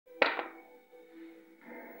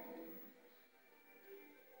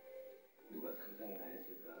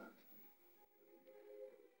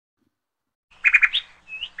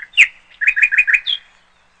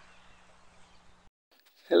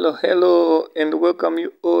Hello, and welcome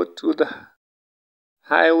you all to the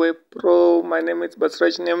Highway Pro. My name is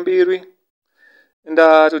Basraj Nyambiri, and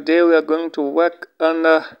today we are going to work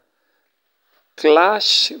on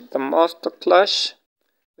Clash, the Master Clash.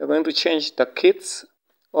 We are going to change the kits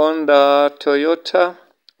on the Toyota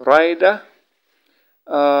Rider.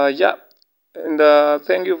 Yeah, and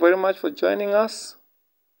thank you very much for joining us.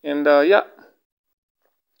 And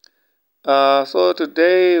so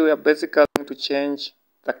today we are basically going to change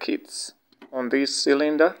the kits on this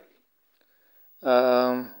cylinder.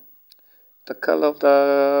 The color of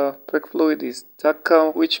the brake fluid is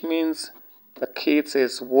darker, which means the kit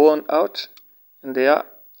is worn out. And there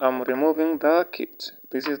I'm removing the kit.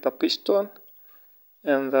 This is the piston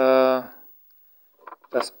and the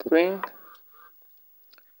spring.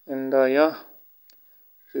 And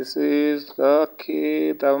this is the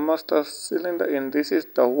kit, the master cylinder, and this is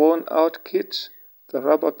the worn out kit, the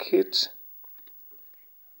rubber kit.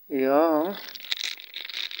 Yeah,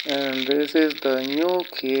 and this is the new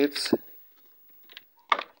kit.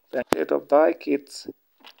 The set of die kits.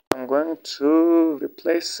 I'm going to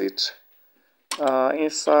replace it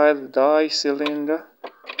inside the die cylinder.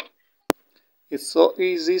 It's so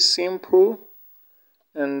easy, simple,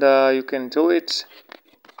 and you can do it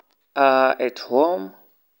at home.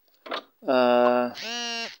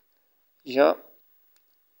 Yeah,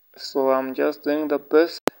 so I'm just doing the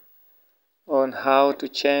best on how to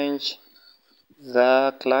change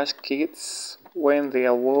the clutch kits when they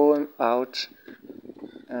are worn out.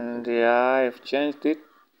 And yeah, I've changed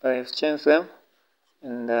them,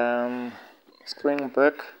 and screwing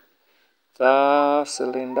back the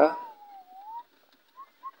cylinder,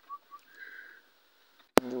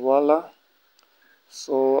 and voila.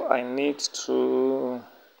 So I need to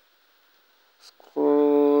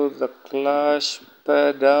screw the clutch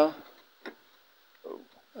pedal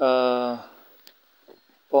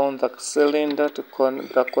on the cylinder to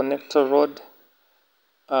the connector rod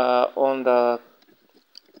on the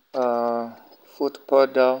foot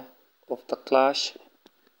pedal of the clutch.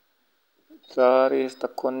 That is the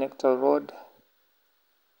connector rod.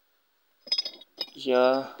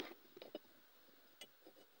 Yeah.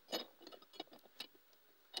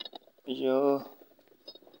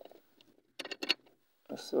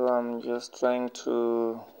 So I'm just trying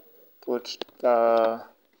to put the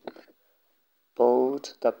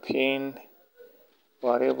bolt, the pin,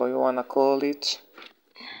 whatever you wanna call it,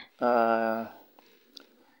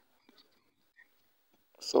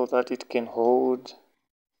 so that it can hold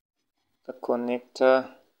the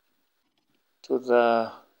connector to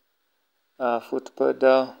the foot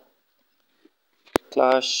pedal,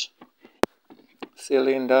 clutch,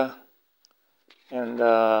 cylinder, and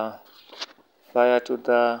via to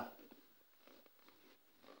the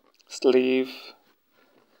sleeve.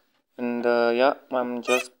 And yeah, I'm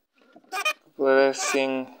just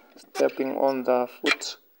stepping on the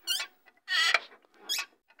foot.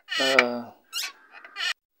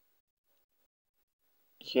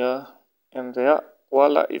 Yeah, and yeah,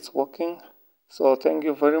 voila, it's working. So thank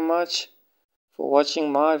you very much for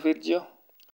watching my video.